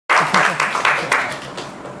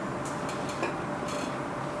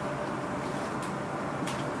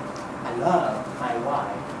love my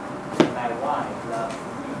wife, and my wife loves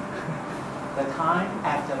me. The time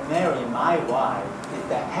after marrying my wife is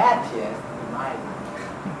the happiest in my life.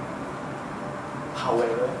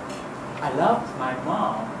 However, I love my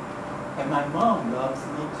mom, and my mom loves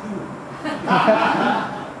me too.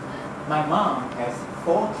 My mom has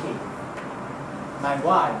 4 kids. My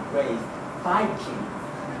wife raised 5 kids,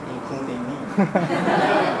 including me.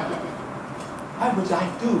 What would I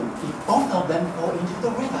do if both of them fall into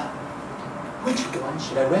the river? Which one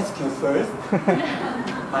should I rescue first?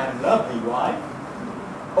 My lovely wife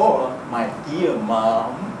or my dear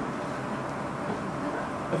mom?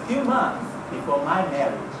 A few months before my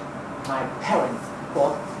marriage, my parents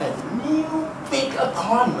bought a new big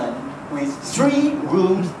apartment with 3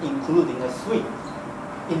 rooms including a suite,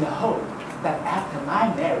 in the hope that after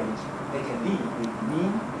my marriage they can live with me,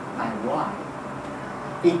 my wife.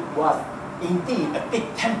 It was indeed a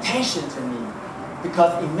big temptation to me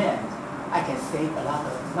because it meant I can save a lot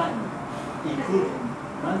of money, including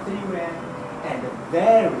monthly rent and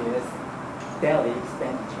various daily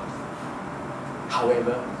expenditures.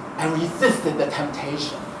 However, I resisted the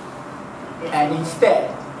temptation and instead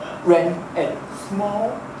rent a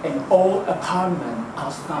small and old apartment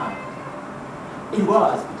outside. It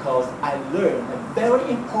was because I learned a very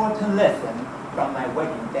important lesson from my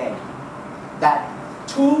wedding day, that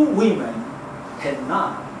 2 women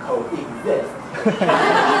cannot coexist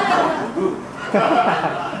under the roof.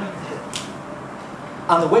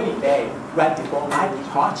 On the wedding day, right before my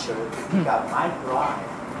departure to pick up my bride,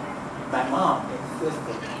 my mom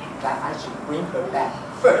insisted that I should bring her back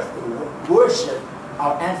first to worship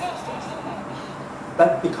our ancestors.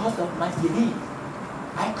 But because of my belief,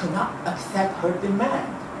 I could not accept her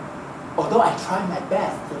demand, although I tried my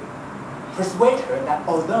best to persuade her that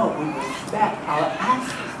although we respect our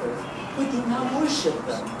ancestors, we do not worship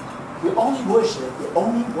them. We only worship the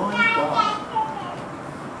only one God.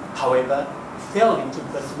 However, failing to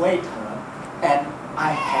persuade her, and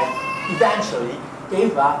I had eventually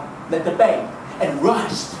gave up the debate and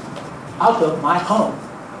rushed out of my home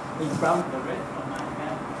in front of the rest of my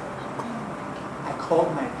family. I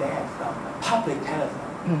called my dad from the public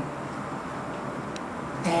telephone.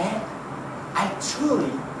 Dad, I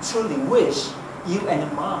truly wish you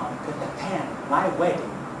and Mom could attend my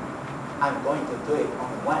wedding. I'm going to do it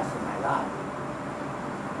only once in my life.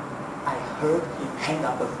 I heard him hang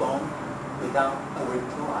up the phone without a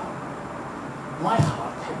reply. My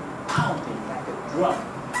heart kept pounding like a drum,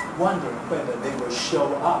 wondering whether they will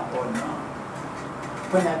show up or not.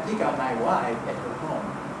 When I picked up my wife at her home,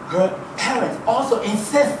 her parents also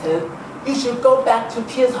insisted you should go back to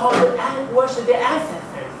Pierce Hall and worship their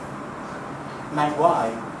ancestors. My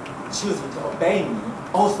wife, choosing to obey me,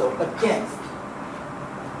 also against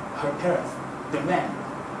her parents' demand,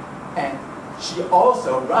 and she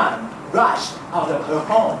also rushed out of her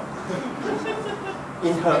home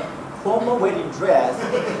in her formal wedding dress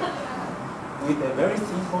with a very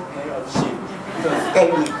simple pair of shoes to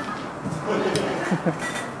escape me.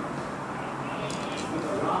 We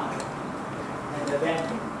arrived at the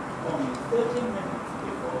venue only 13 minutes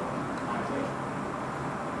before my wedding.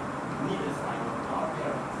 Neither side of our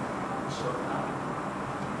parents showed up.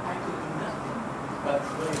 I could do nothing but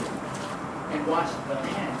pray and watch the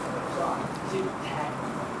hands of the crowd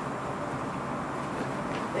tick-tacking.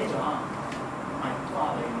 Later on, my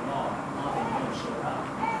father-in-law, mother-in-law showed up,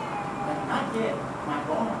 but not yet my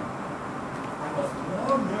mom. I was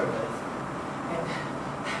more nervous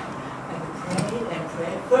and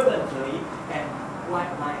prayed fervently and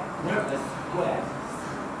wiped my nervous sweat.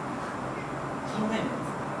 2 minutes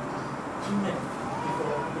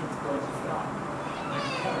before it's going to start, my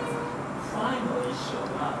parents finally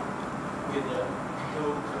showed up with their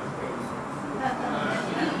poker faces.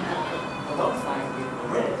 Alongside with the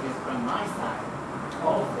relatives from my side,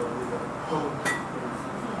 also with the poker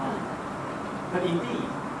faces on. But indeed,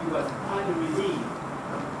 it was quite a relief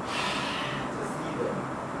to see them.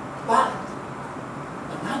 But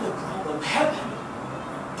another problem happened.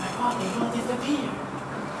 My father-in-law disappeared.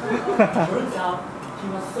 Turns out he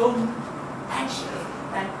was so anxious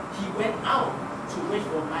that he went out to wait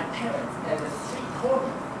for my parents at the street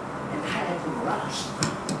corner, and I had to rush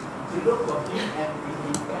to look for him and bring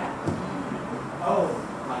him back. Oh,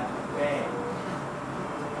 what a day.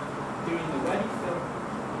 During the wedding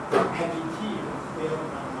ceremony, heavy tears fell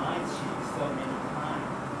from my cheeks so many times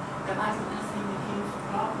that I could not sing the hymns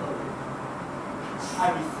properly. I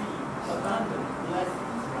received abundant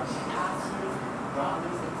blessings from pastors,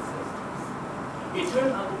 brothers, and sisters. It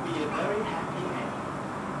turned out to be a very happy ending.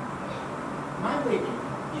 My wedding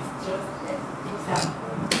is just an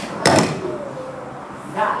example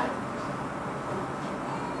that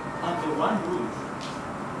on the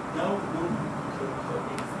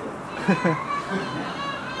So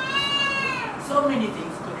many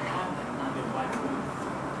things could happen under one roof.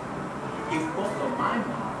 If both of my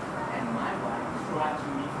mom and my wife try to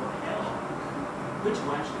me for help, which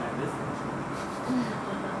one should I listen to?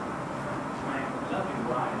 My loving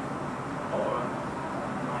wife or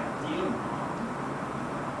my dear mom?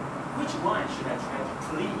 Which one should I try to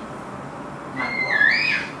please? My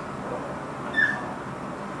wife or my mom?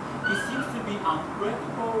 It seems to be an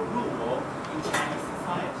unbreakable rule in Chinese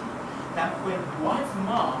society that when one's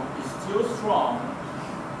mom is still strong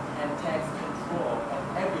and takes control of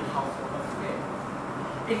every household affair,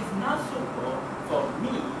 it is not suitable for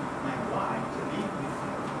me, my wife, to live with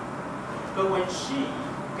her. But when she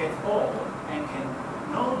gets old and can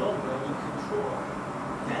no longer in control,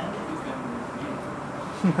 then you can move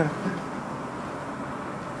in.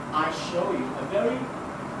 I show you a very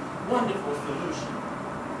wonderful solution,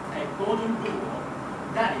 a golden rule,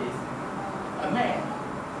 that is, a man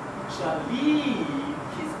shall leave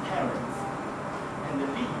his parents and live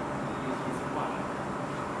with his wife,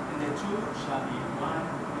 and the two shall be one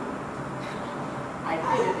group. I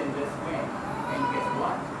did it in this way, and guess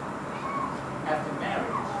what? After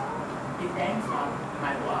marriage, it ends up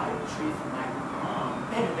my wife treats my mom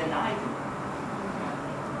better than I do.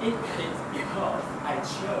 It is because I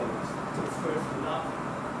chose to first love her.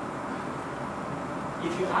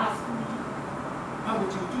 If you ask me, what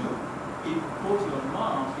would you do if both your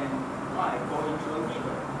mom and wife go into a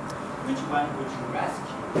river? Which one would you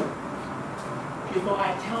rescue? Before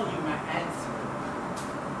I tell you my answer,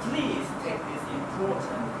 please take this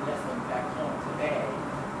important lesson back home today.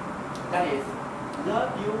 That is,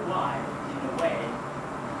 love your wife in a way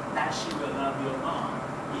that she will love your mom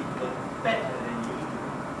even better than you do.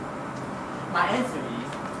 My answer is,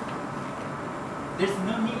 there's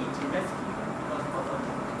no need to rescue them because both of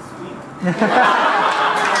them can swim.